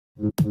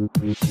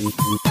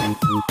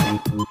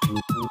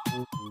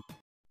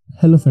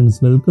Hello friends,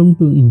 welcome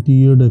to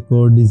Interior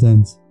Decor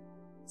Designs.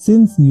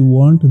 Since you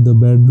want the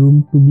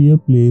bedroom to be a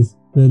place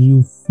where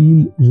you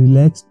feel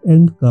relaxed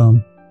and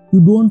calm,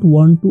 you don't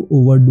want to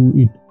overdo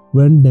it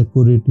when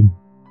decorating.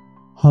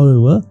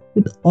 However,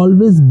 it's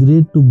always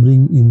great to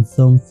bring in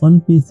some fun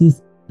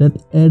pieces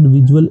that add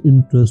visual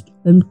interest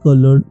and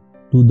color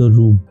to the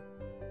room.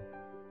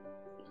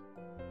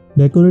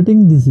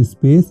 Decorating this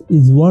space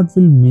is what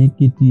will make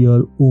it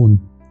your own,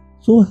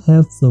 so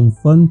have some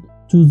fun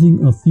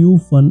choosing a few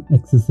fun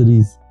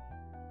accessories.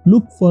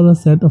 Look for a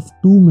set of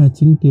 2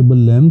 matching table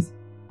lamps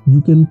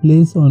you can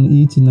place on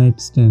each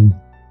nightstand.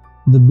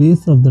 The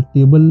base of the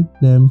table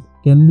lamp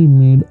can be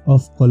made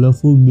of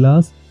colorful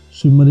glass,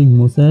 shimmering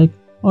mosaic,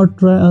 or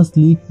try a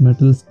sleek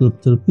metal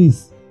sculpture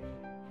piece.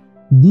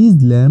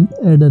 These lamps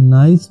add a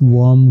nice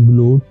warm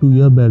glow to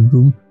your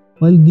bedroom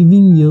while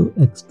giving you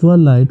extra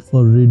light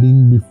for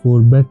reading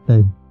before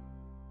bedtime.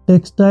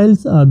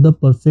 Textiles are the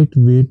perfect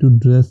way to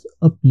dress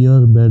up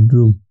your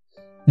bedroom,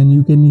 and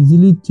you can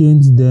easily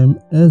change them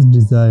as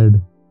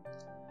desired.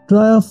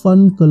 Try a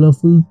fun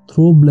colorful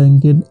throw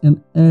blanket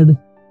and add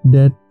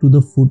that to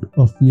the foot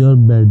of your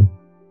bed.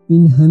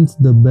 Enhance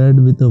the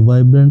bed with a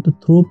vibrant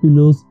throw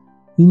pillows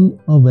in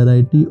a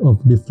variety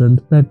of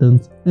different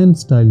patterns and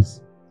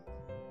styles.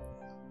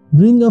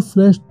 Bring a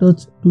fresh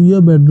touch to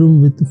your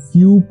bedroom with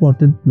few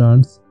potted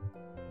plants.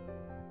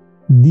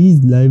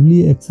 These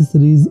lively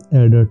accessories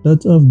add a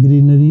touch of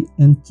greenery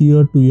and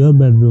cheer to your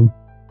bedroom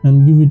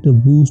and give it a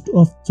boost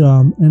of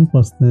charm and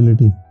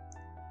personality.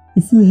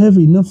 If you have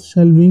enough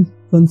shelving,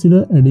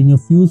 consider adding a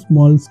few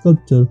small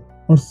sculptures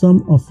or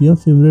some of your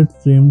favorite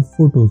framed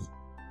photos.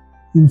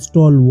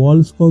 Install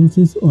wall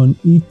sconces on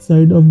each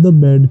side of the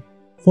bed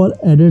for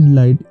added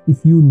light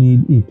if you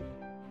need it.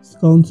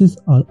 Sconces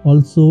are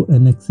also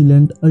an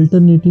excellent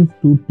alternative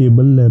to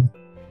table lamp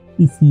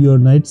if your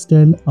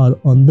nightstand are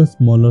on the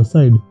smaller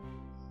side.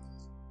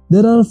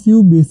 There are a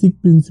few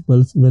basic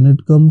principles when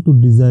it comes to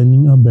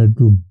designing a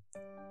bedroom.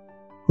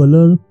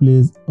 Color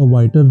plays a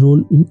vital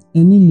role in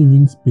any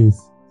living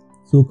space,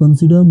 so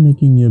consider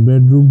making your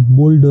bedroom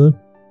bolder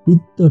with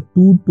a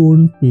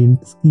two-tone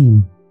paint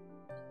scheme.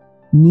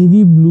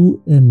 Navy blue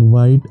and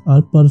white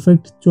are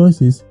perfect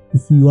choices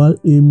if you are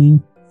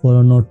aiming for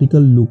a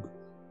nautical look.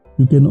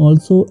 You can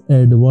also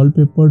add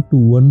wallpaper to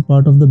one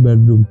part of the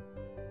bedroom.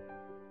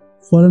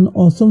 For an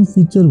awesome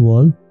feature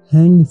wall,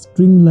 hang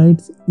string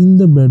lights in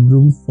the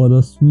bedroom for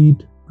a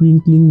sweet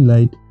twinkling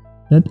light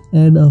that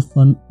add a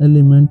fun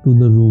element to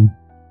the room.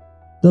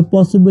 The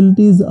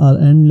possibilities are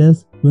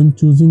endless when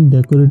choosing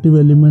decorative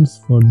elements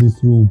for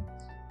this room.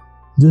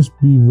 Just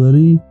be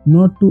wary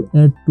not to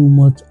add too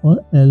much or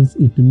else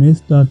it may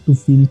start to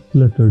feel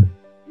cluttered.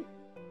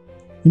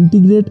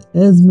 Integrate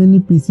as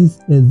many pieces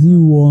as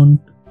you want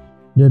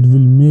that will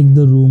make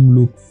the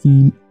room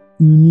feel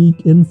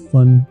unique and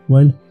fun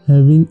while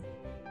having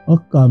a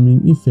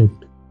calming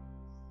effect.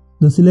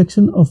 The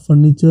selection of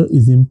furniture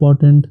is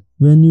important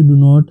when you do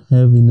not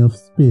have enough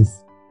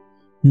space.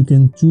 You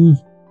can choose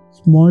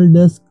small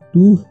desk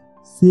to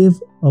save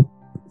up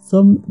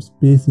some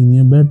space in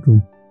your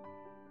bedroom.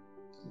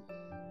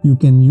 You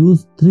can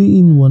use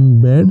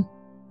 3-in-1 bed.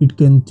 It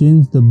can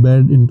change the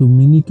bed into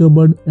mini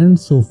cupboard and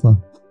sofa.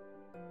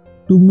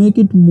 To make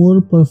it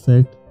more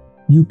perfect,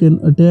 you can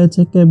attach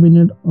a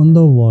cabinet on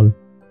the wall.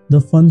 The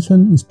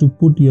function is to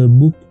put your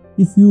book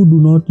if you do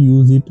not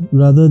use it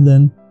rather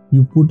than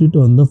you put it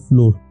on the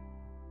floor.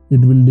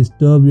 It will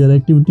disturb your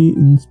activity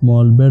in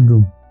small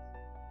bedroom.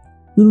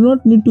 You do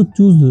not need to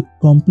choose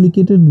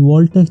complicated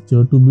wall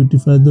texture to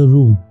beautify the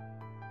room.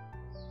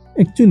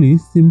 Actually,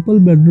 simple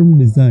bedroom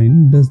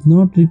design does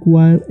not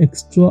require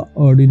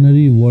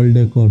extraordinary wall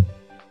decor,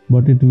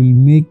 but it will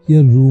make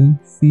your room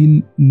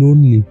feel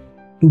lonely.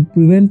 To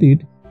prevent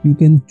it, you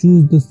can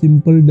choose the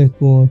simple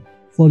decor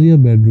for your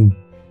bedroom.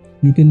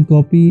 You can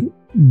copy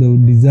the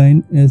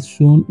design as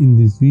shown in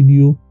this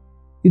video.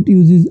 It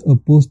uses a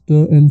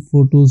poster and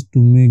photos to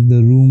make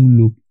the room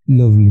look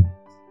lovely.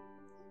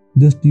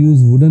 Just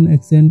use wooden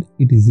accent,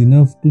 it is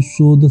enough to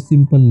show the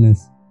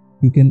simpleness.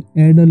 You can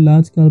add a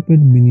large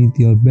carpet beneath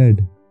your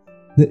bed.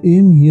 The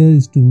aim here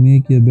is to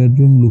make your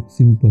bedroom look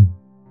simple.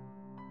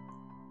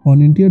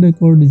 On Interior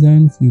Decor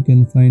Designs, you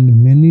can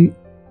find many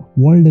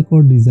wall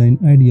decor design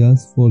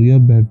ideas for your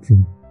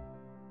bedroom.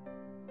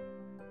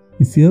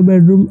 If your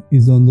bedroom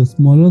is on the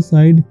smaller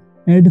side,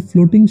 add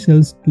floating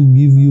shelves to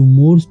give you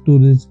more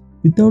storage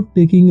without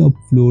taking up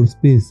floor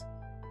space.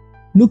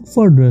 Look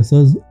for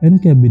dressers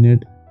and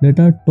cabinets that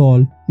are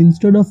tall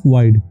instead of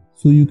wide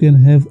so you can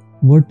have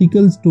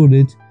vertical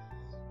storage.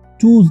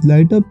 Choose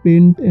lighter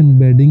paint and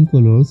bedding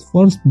colors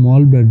for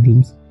small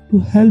bedrooms to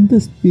help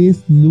the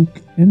space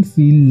look and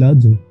feel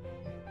larger.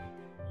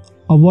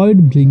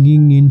 Avoid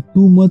bringing in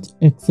too much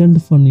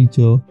accent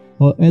furniture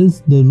or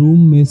else the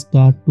room may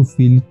start to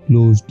feel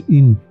closed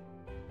in.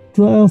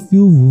 Try a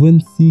few woven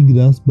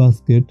seagrass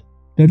baskets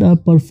that are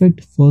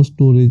perfect for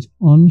storage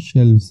on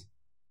shelves,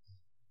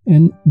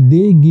 and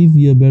they give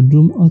your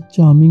bedroom a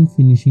charming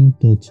finishing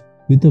touch.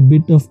 With a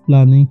bit of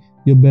planning,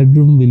 your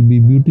bedroom will be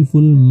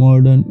beautiful,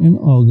 modern, and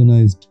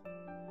organized.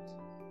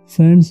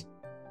 Friends,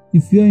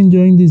 if you are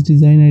enjoying these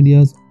design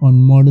ideas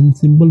on modern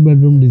simple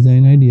bedroom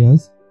design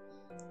ideas,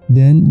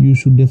 then you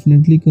should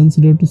definitely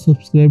consider to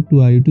subscribe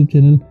to our YouTube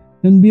channel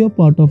and be a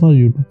part of our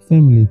YouTube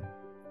family.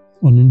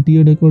 On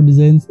Interior Decor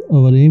Designs,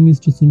 our aim is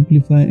to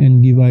simplify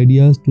and give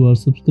ideas to our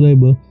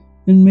subscribers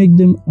and make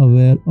them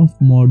aware of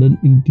modern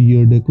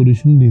interior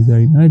decoration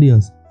design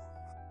ideas.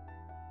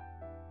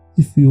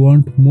 If you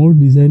want more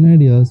design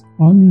ideas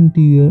on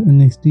interior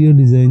and exterior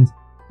designs,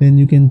 then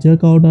you can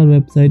check out our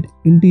website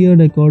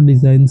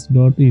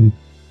interiordecordesigns.in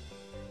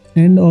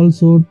and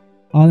also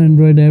our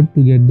Android app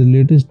to get the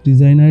latest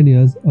design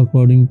ideas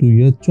according to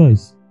your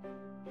choice.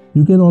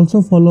 You can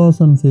also follow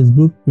us on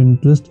Facebook,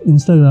 Pinterest,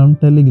 Instagram,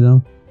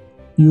 Telegram.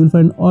 You will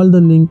find all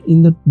the link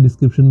in the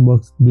description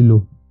box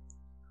below.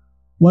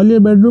 While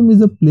your bedroom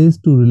is a place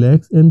to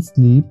relax and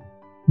sleep,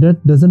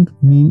 that doesn't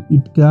mean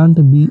it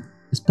can't be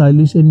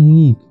stylish and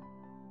unique.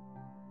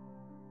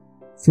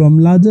 From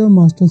larger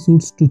master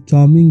suites to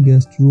charming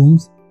guest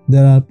rooms,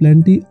 there are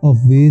plenty of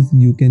ways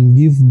you can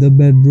give the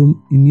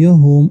bedroom in your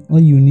home a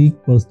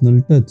unique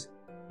personal touch.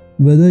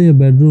 Whether your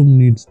bedroom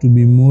needs to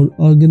be more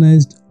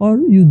organized or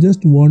you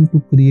just want to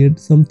create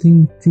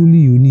something truly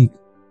unique.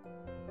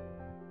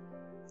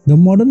 The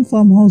modern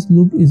farmhouse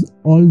look is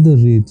all the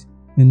rage,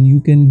 and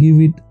you can give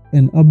it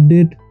an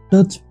update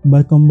touch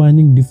by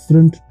combining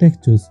different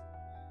textures.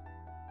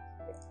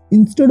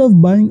 Instead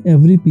of buying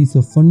every piece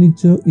of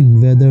furniture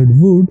in weathered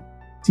wood,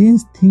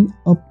 change things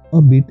up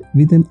a bit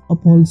with an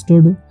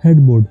upholstered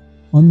headboard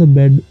on the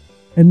bed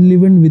and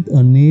leavened with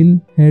a nail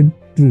head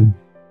trim.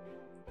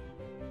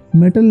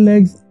 Metal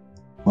legs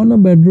on a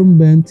bedroom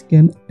bench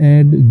can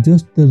add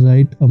just the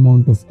right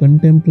amount of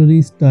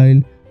contemporary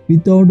style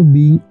without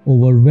being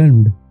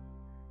overwhelmed.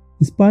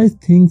 Spice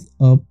things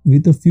up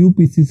with a few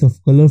pieces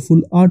of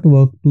colorful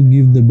artwork to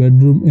give the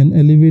bedroom an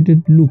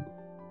elevated look.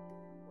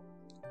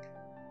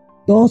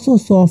 Toss a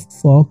soft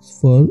fox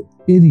fur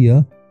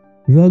area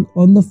rug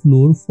on the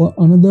floor for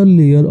another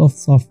layer of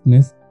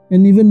softness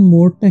and even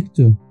more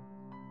texture.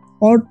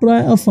 Or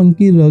try a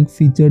funky rug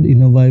featured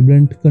in a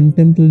vibrant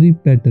contemporary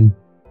pattern.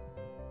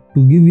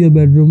 To give your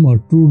bedroom a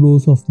true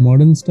dose of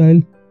modern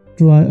style,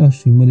 try a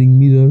shimmering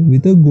mirror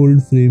with a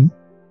gold frame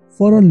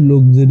for a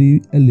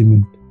luxury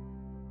element.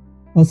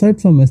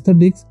 Aside from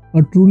aesthetics,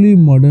 a truly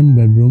modern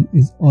bedroom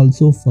is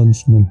also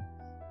functional.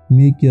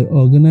 Make your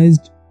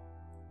organized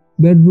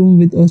bedroom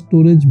with a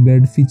storage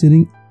bed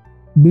featuring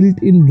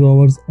built-in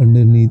drawers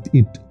underneath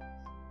it.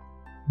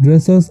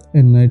 Dressers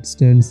and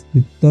nightstands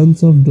with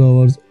tons of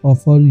drawers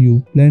offer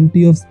you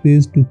plenty of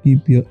space to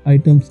keep your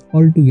items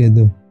all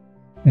together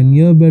and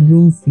your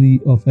bedroom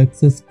free of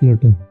excess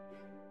clutter.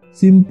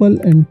 Simple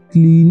and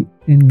clean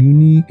and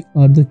unique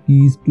are the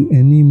keys to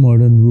any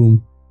modern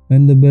room,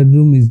 and the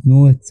bedroom is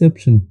no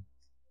exception.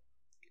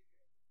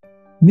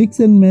 Mix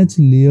and match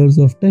layers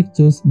of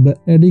textures by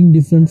adding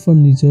different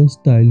furniture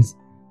styles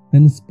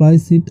and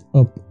spice it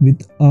up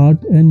with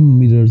art and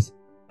mirrors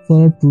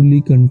for a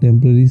truly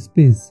contemporary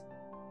space.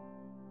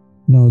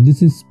 Now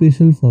this is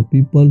special for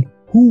people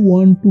who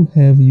want to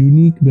have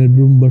unique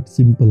bedroom but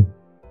simple.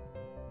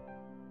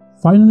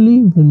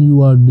 Finally, when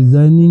you are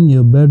designing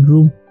your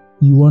bedroom,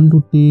 you want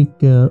to take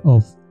care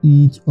of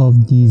each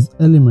of these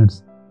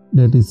elements,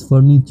 that is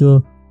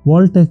furniture,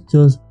 wall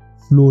textures,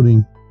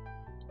 flooring.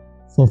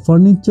 For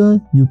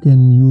furniture, you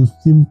can use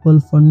simple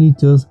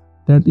furniture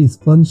that is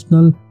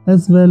functional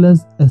as well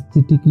as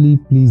aesthetically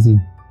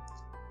pleasing.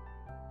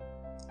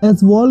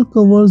 As wall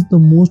covers the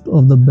most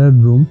of the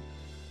bedroom,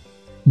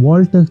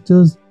 wall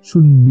textures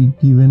should be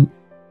given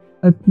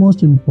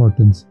utmost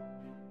importance.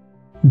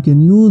 You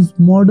can use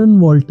modern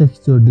wall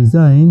texture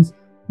designs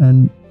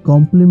and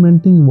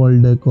complementing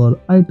wall decor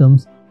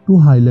items to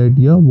highlight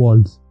your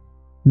walls.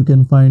 You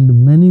can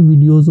find many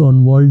videos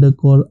on wall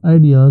decor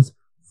ideas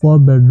for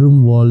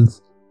bedroom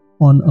walls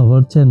on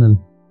our channel.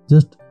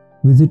 Just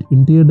visit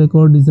Interior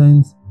Decor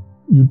Designs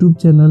YouTube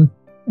channel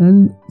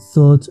and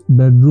search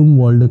bedroom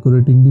wall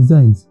decorating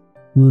designs.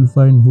 You will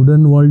find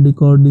wooden wall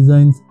decor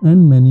designs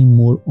and many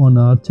more on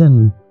our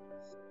channel.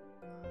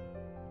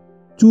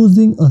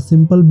 Choosing a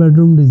simple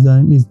bedroom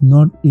design is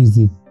not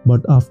easy,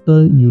 but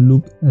after you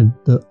look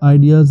at the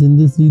ideas in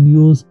these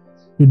videos,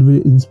 it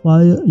will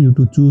inspire you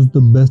to choose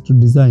the best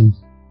design.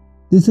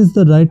 This is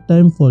the right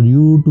time for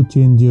you to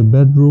change your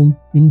bedroom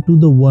into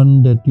the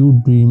one that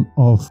you dream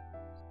of.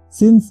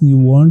 Since you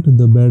want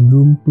the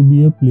bedroom to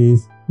be a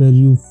place where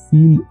you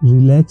feel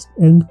relaxed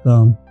and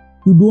calm,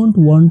 you don't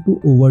want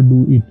to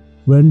overdo it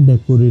when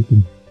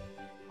decorating.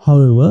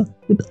 However,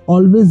 it's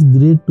always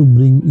great to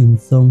bring in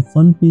some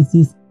fun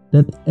pieces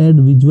that add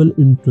visual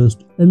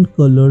interest and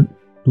color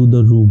to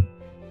the room.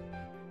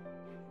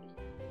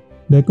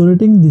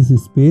 Decorating this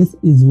space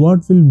is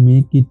what will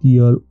make it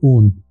your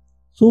own.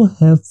 So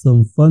have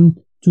some fun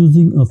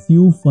choosing a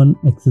few fun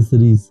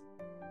accessories.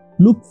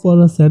 Look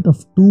for a set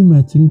of 2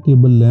 matching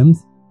table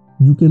lamps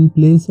you can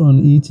place on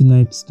each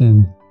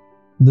nightstand.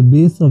 The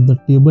base of the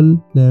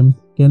table lamp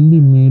can be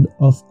made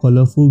of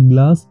colorful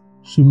glass,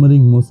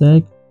 shimmering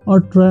mosaic, or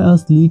try a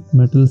sleek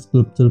metal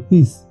sculpture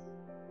piece.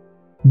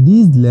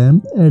 These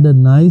lamps add a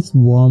nice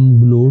warm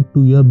glow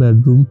to your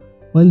bedroom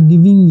while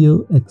giving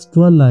you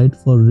extra light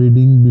for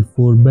reading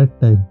before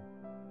bedtime.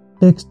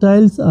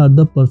 Textiles are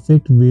the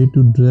perfect way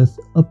to dress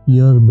up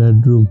your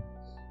bedroom,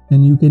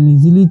 and you can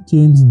easily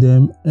change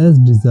them as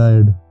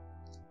desired.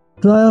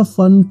 Try a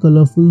fun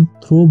colorful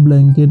throw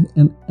blanket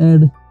and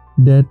add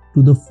that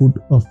to the foot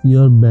of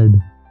your bed.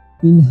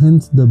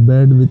 Enhance the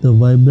bed with a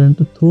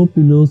vibrant throw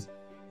pillows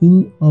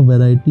in a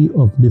variety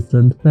of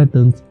different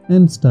patterns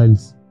and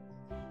styles.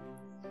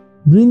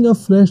 Bring a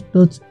fresh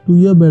touch to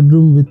your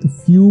bedroom with a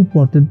few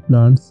potted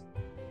plants.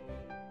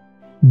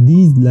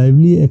 These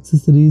lively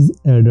accessories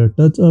add a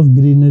touch of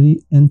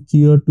greenery and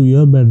cheer to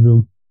your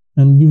bedroom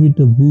and give it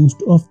a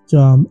boost of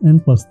charm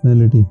and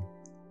personality.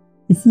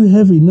 If you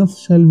have enough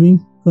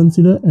shelving,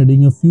 consider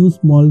adding a few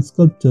small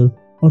sculptures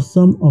or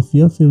some of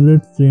your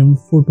favorite framed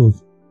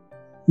photos.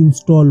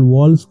 Install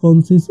wall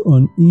sconces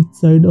on each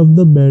side of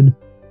the bed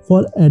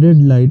for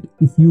added light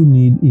if you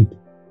need it.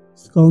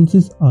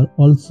 Sconces are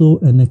also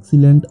an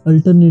excellent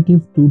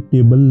alternative to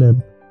table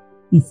lamp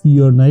if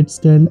your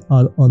nightstand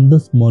are on the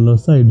smaller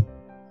side.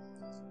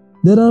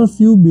 There are a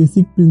few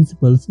basic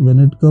principles when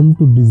it comes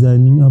to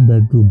designing a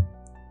bedroom.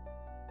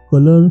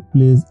 Color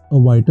plays a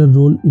vital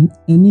role in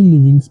any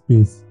living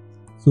space,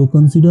 so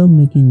consider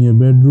making your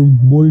bedroom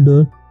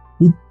bolder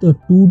with a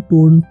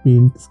two-tone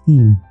paint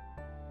scheme.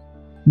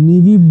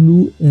 Navy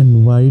blue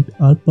and white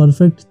are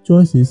perfect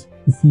choices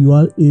if you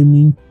are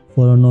aiming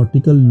for a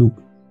nautical look.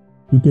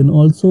 You can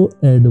also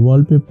add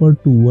wallpaper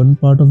to one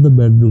part of the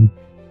bedroom.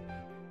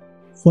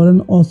 For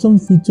an awesome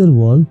feature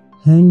wall,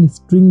 hang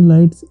string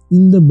lights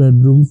in the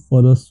bedroom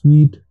for a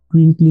sweet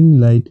twinkling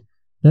light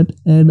that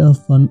add a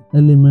fun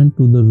element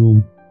to the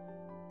room.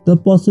 The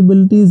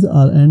possibilities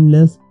are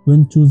endless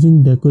when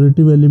choosing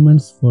decorative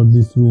elements for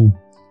this room.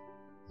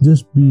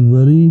 Just be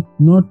wary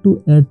not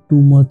to add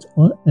too much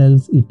or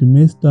else it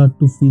may start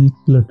to feel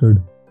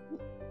cluttered.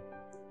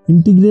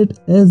 Integrate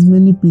as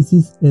many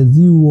pieces as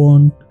you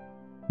want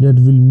that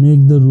will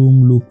make the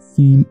room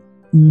feel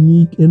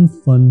unique and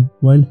fun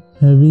while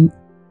having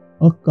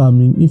a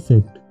calming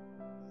effect.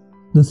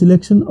 The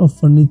selection of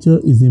furniture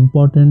is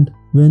important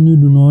when you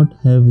do not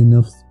have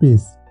enough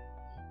space.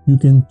 You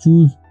can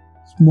choose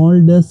small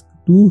desks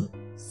to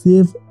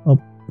save up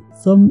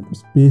some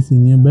space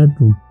in your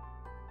bedroom.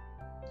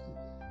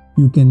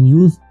 You can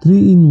use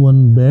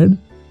 3-in-1 bed.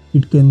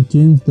 It can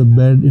change the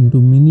bed into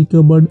mini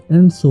cupboard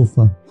and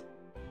sofa.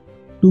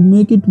 To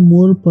make it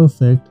more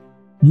perfect,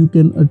 you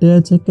can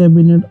attach a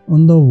cabinet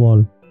on the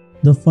wall.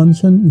 The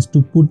function is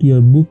to put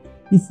your book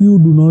if you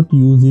do not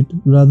use it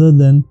rather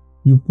than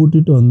you put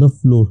it on the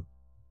floor.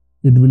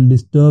 It will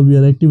disturb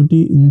your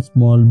activity in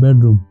small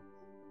bedroom.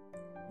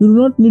 You do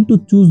not need to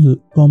choose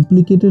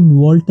complicated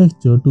wall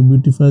texture to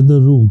beautify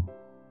the room.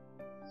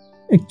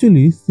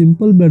 Actually,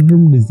 simple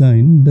bedroom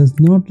design does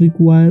not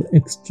require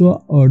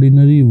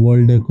extraordinary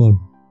wall decor,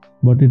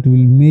 but it will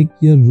make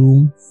your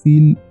room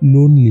feel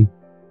lonely.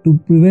 To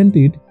prevent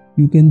it,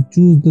 you can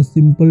choose the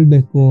simple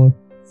decor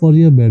for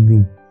your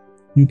bedroom.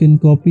 You can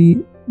copy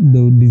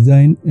the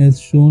design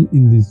as shown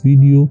in this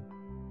video.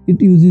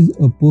 It uses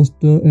a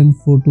poster and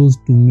photos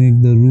to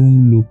make the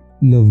room look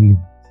lovely.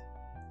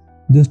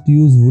 Just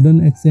use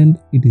wooden accent,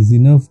 it is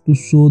enough to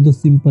show the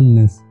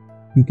simpleness.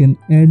 You can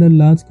add a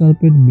large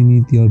carpet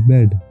beneath your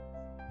bed.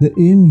 The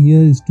aim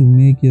here is to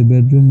make your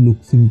bedroom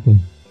look simple.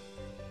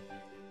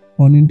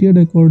 On interior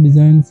decor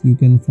designs, you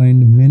can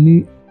find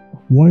many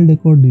wall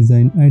decor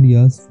design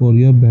ideas for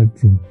your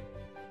bedroom.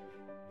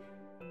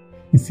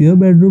 If your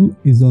bedroom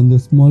is on the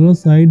smaller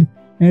side,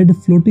 add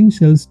floating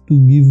shelves to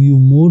give you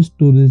more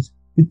storage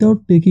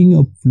without taking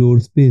up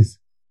floor space.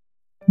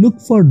 Look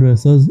for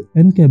dressers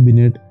and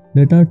cabinets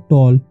that are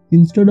tall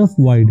instead of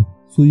wide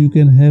so you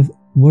can have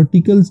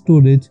vertical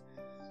storage.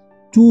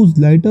 Choose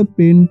lighter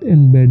paint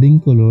and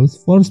bedding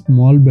colors for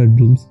small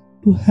bedrooms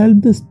to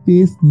help the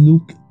space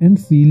look and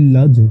feel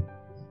larger.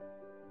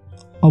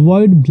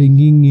 Avoid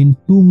bringing in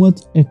too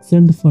much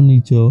accent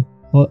furniture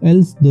or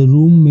else the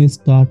room may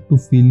start to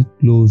feel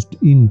closed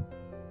in.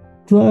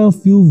 Try a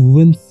few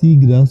woven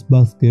seagrass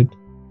baskets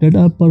that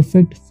are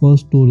perfect for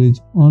storage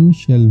on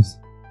shelves,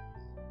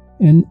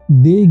 and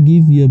they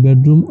give your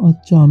bedroom a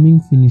charming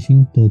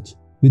finishing touch.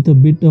 With a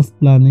bit of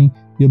planning,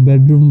 your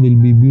bedroom will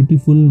be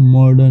beautiful,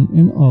 modern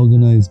and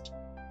organized.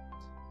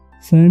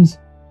 Friends,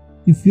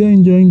 if you are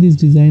enjoying these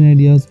design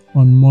ideas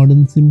on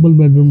modern simple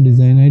bedroom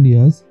design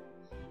ideas,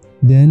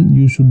 then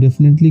you should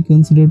definitely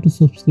consider to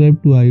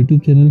subscribe to our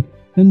YouTube channel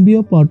and be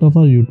a part of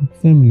our YouTube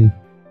family.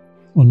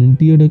 On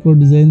interior decor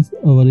designs,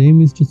 our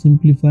aim is to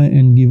simplify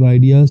and give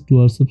ideas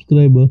to our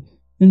subscribers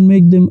and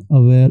make them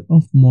aware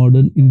of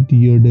modern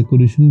interior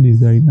decoration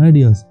design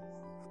ideas.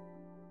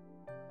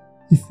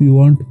 If you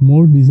want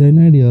more design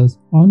ideas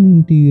on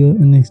interior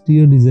and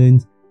exterior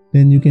designs,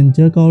 then you can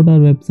check out our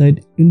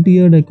website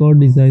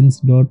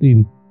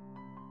interiordecordesigns.in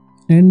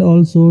and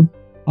also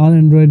our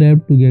Android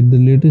app to get the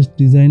latest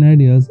design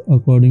ideas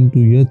according to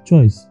your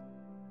choice.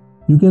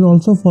 You can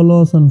also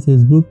follow us on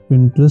Facebook,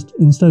 Pinterest,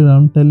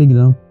 Instagram,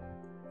 Telegram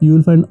You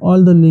will find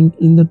all the link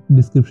in the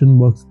description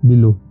box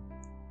below.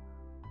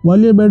 While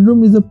your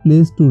bedroom is a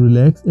place to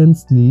relax and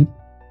sleep,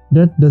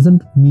 that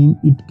doesn't mean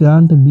it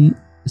can't be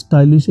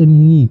stylish and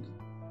unique.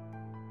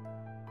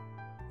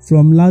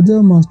 From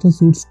larger master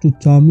suites to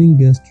charming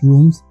guest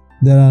rooms,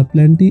 there are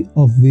plenty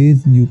of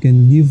ways you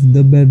can give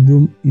the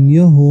bedroom in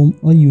your home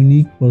a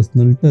unique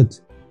personal touch.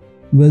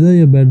 Whether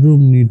your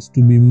bedroom needs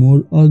to be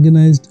more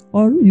organized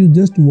or you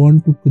just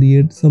want to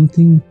create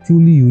something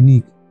truly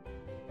unique.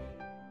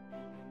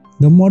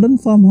 The modern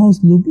farmhouse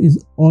look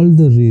is all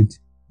the rage,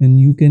 and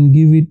you can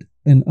give it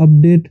an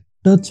update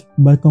touch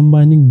by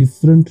combining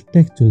different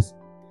textures.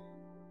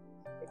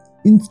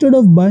 Instead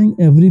of buying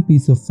every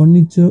piece of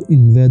furniture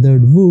in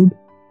weathered wood,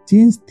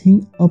 change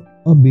things up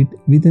a bit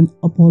with an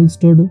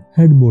upholstered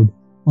headboard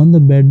on the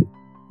bed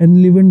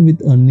and leavened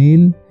with a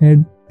nail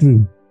head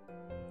trim.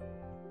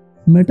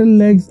 Metal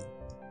legs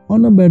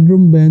on a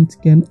bedroom bench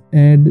can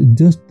add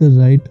just the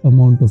right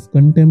amount of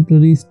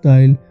contemporary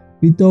style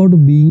without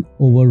being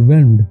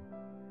overwhelmed.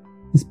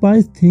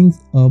 Spice things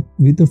up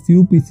with a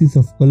few pieces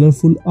of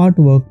colorful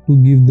artwork to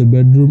give the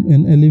bedroom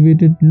an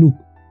elevated look.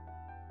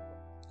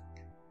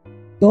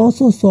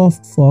 Toss a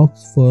soft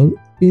fox fur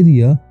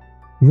area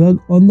rug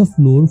on the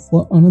floor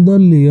for another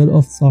layer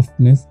of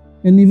softness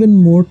and even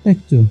more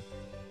texture.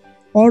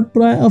 Or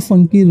try a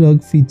funky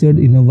rug featured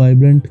in a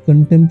vibrant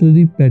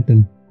contemporary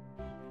pattern.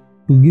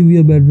 To give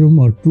your bedroom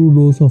a true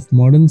dose of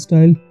modern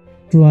style,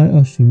 try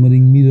a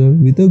shimmering mirror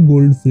with a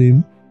gold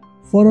frame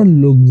for a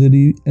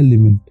luxury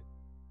element.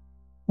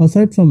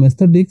 Aside from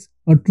aesthetics,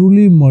 a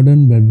truly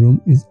modern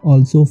bedroom is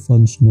also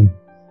functional.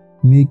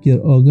 Make your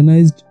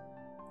organized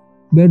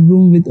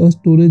bedroom with a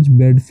storage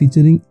bed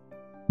featuring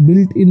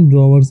built-in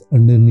drawers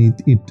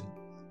underneath it.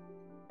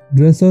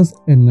 Dressers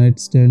and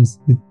nightstands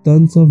with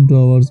tons of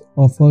drawers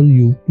offer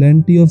you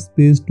plenty of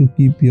space to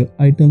keep your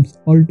items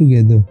all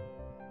together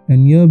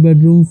and your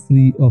bedroom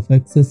free of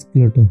excess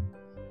clutter.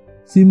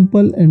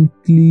 Simple and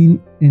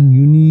clean and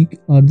unique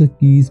are the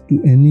keys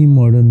to any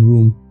modern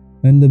room,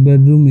 and the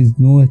bedroom is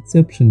no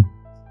exception.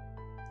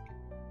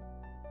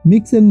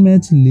 Mix and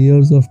match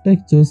layers of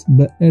textures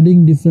by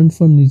adding different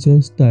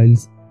furniture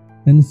styles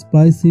and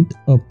spice it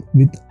up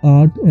with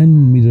art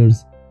and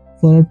mirrors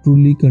for a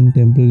truly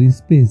contemporary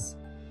space.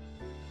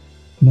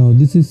 Now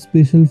this is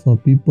special for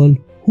people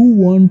who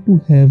want to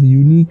have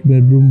unique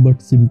bedroom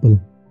but simple.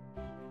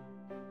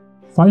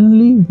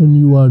 Finally, when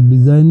you are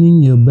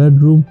designing your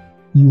bedroom,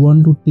 you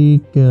want to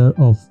take care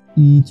of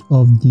each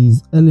of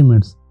these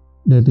elements,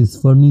 that is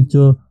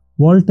furniture,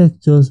 wall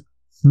textures,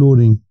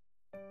 flooring.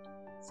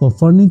 For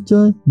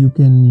furniture, you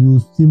can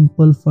use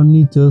simple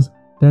furniture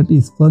that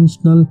is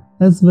functional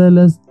as well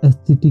as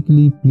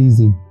aesthetically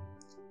pleasing.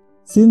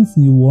 Since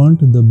you want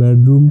the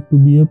bedroom to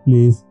be a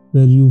place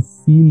where you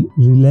feel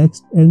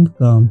relaxed and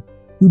calm,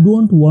 you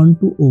don't want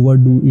to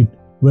overdo it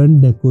when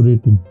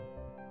decorating.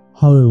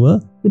 However,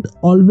 it's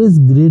always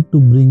great to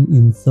bring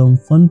in some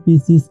fun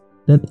pieces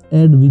that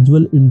add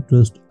visual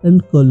interest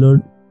and color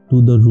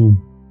to the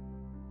room.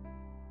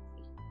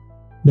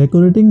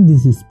 Decorating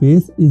this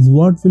space is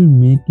what will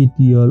make it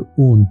your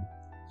own,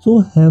 so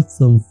have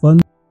some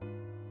fun